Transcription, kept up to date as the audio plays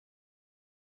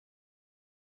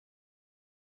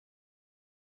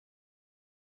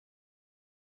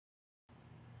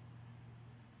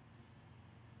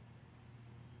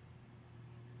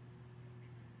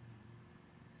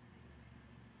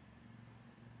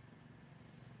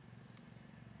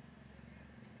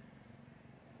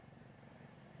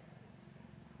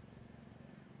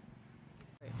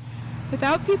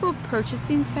Without people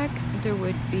purchasing sex, there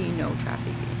would be no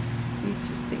trafficking. You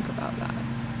just think about that.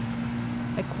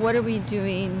 Like, what are we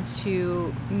doing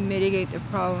to mitigate the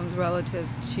problems relative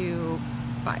to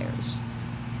buyers?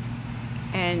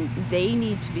 And they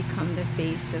need to become the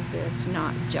face of this,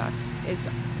 not just. It's,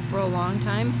 for a long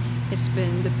time, it's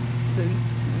been the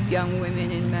young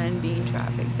women and men being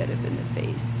trafficked that have been the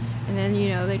face. And then, you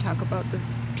know, they talk about the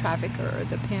trafficker or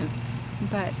the pimp.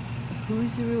 But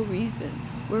who's the real reason?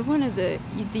 We're one of the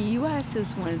U.S.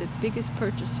 is one of the biggest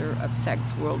purchaser of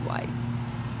sex worldwide.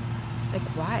 Like,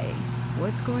 why?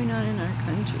 What's going on in our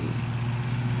country?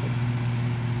 Like,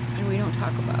 and we don't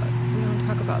talk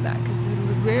about that because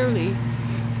rarely.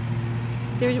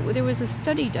 There was a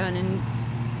study done, and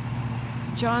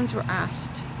Janz were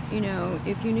asked, you know,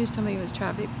 if you knew somebody was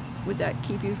trafficked, would that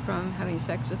keep you from having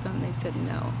sex with them? They said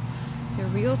no. The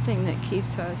real thing that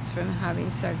keeps us from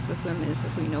having sex with women is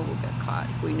if we know we'll get caught,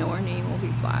 if we know our name will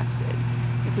be blasted,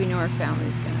 if we know our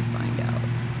family's going to find out.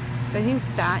 So I think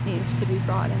that needs to be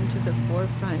brought into the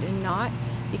forefront, and not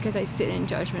because I sit in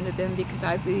judgment of them, because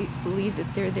I believe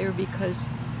that they're there because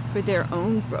for their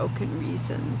own broken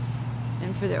reasons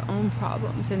and for their own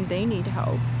problems, and they need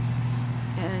help.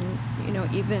 And, you know,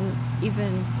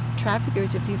 even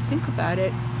traffickers, if you think about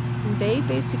it, they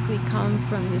basically come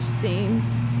from the same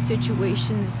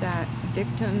situations that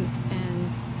victims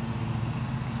and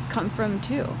come from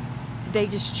too. They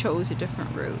just chose a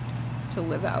different route to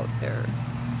live out their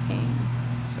pain,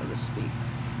 so to speak.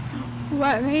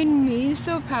 What made me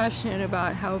so passionate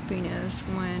about helping is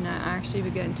when I actually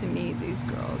began to meet these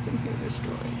girls and hear their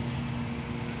stories.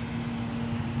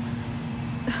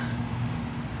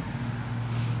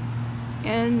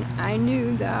 And I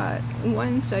knew that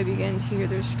once I began to hear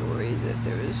their stories, that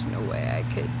there was no way I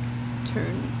could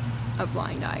turn a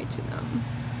blind eye to them.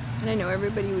 And I know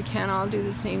everybody, we can't all do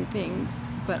the same things,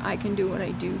 but I can do what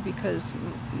I do because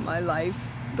my life,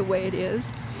 the way it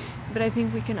is. But I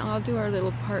think we can all do our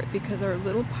little part, because our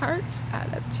little parts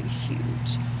add up to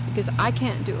huge. Because I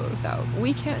can't do it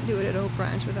we can't do it at Hope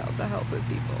Ranch without the help of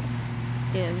people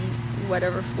in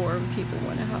whatever form people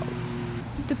want to help.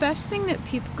 The best thing that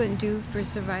people can do for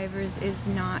survivors is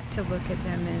not to look at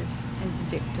them as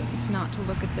victims, not to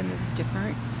look at them as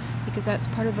different, because that's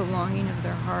part of the longing of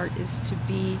their heart, is to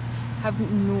have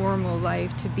normal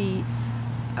life, to be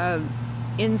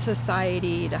in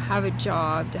society, to have a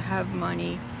job, to have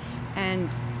money, and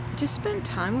just spend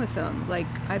time with them. Like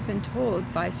I've been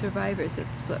told by survivors,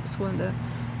 it's one of the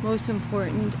most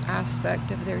important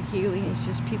aspect of their healing is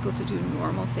just people to do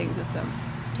normal things with them.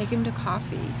 Take them to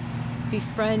coffee.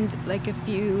 Befriend, like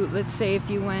let's say if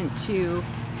you went to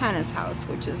Hannah's house,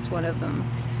 which is one of them,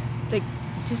 like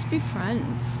just be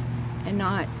friends and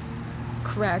not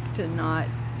correct and not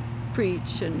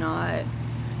preach and not,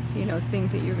 you know,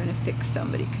 think that you're going to fix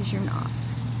somebody, because you're not.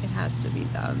 It has to be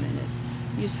them,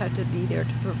 and you just have to be there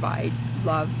to provide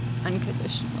love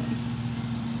unconditionally.